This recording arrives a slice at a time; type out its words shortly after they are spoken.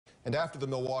And after the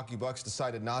Milwaukee Bucks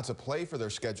decided not to play for their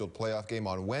scheduled playoff game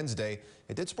on Wednesday,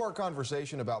 it did spark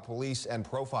conversation about police and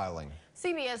profiling.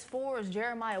 CBS 4's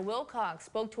Jeremiah Wilcox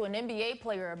spoke to an NBA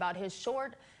player about his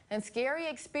short and scary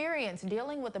experience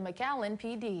dealing with the McAllen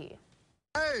PD.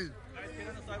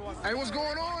 Hey, what's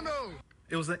going on though?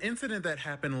 It was an incident that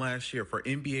happened last year for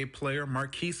NBA player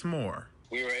Marquise Moore.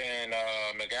 We were in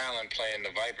McAllen playing the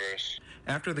Vipers.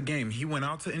 After the game, he went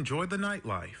out to enjoy the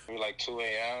nightlife. It was like 2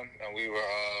 a.m. and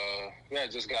we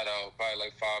had just got out probably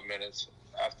like 5 minutes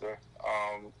after.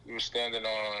 We were standing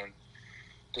on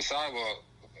the sidewalk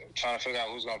trying to figure out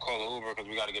who's going to call an Uber because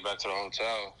we got to get back to the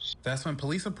hotel. That's when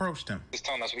police approached him. He's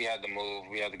telling us we had to move.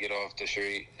 We had to get off the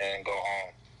street and go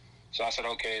home. So I said,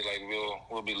 okay, like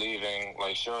we'll be leaving.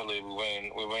 Like surely we're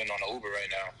waiting on an Uber right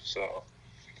now. So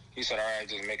he said, all right,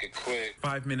 just make it quick.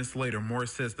 5 minutes later, Moore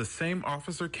says the same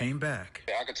officer came back.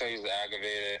 I could tell he was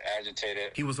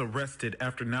agitated. He was arrested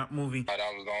after not moving. I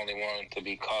was the only one to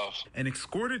be cuffed. And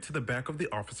escorted to the back of the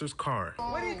officer's car.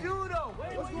 What did he do though?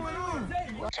 What's going on?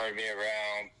 Turned me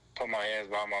around, put my hands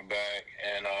behind my back,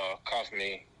 and cuffed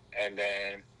me, and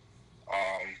then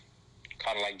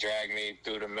kind of like dragged me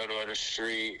through the middle of the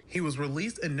street. He was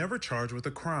released and never charged with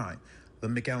a crime. The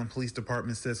McAllen Police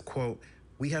Department says, quote,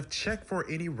 "We have checked for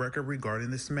any record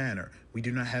regarding this matter. We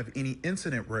do not have any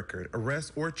incident record,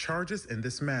 arrest, or charges in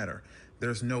this matter.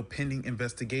 There's no pending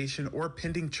investigation or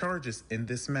pending charges in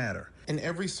this matter. In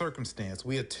every circumstance,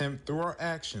 we attempt through our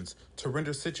actions to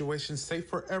render situations safe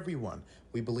for everyone.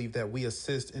 We believe that we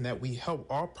assist and that we help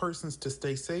all persons to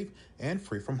stay safe and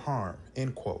free from harm,"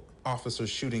 end quote. Officers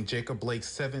shooting Jacob Blake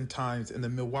 7 times and the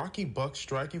Milwaukee Bucks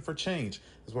striking for change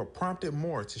is what prompted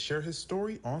Moore to share his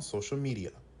story on social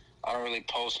media. I don't really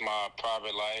post my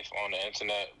private life on the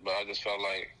internet, but I just felt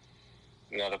like,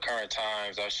 the current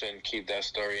times, I shouldn't keep that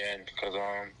story in because,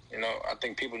 I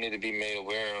think people need to be made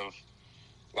aware of,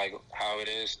 like, how it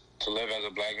is to live as a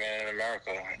black man in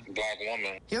America, black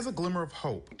woman. He has a glimmer of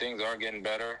hope. Things are getting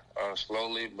better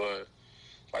slowly, but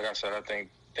like I said, I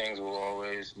think things will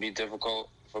always be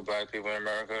difficult for black people in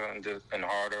America and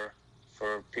harder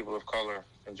for people of color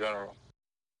in general.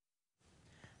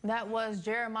 That was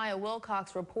Jeremiah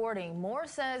Wilcox reporting. Moore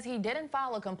says he didn't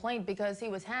file a complaint because he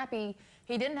was happy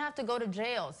he didn't have to go to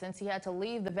jail since he had to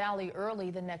leave the valley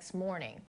early the next morning.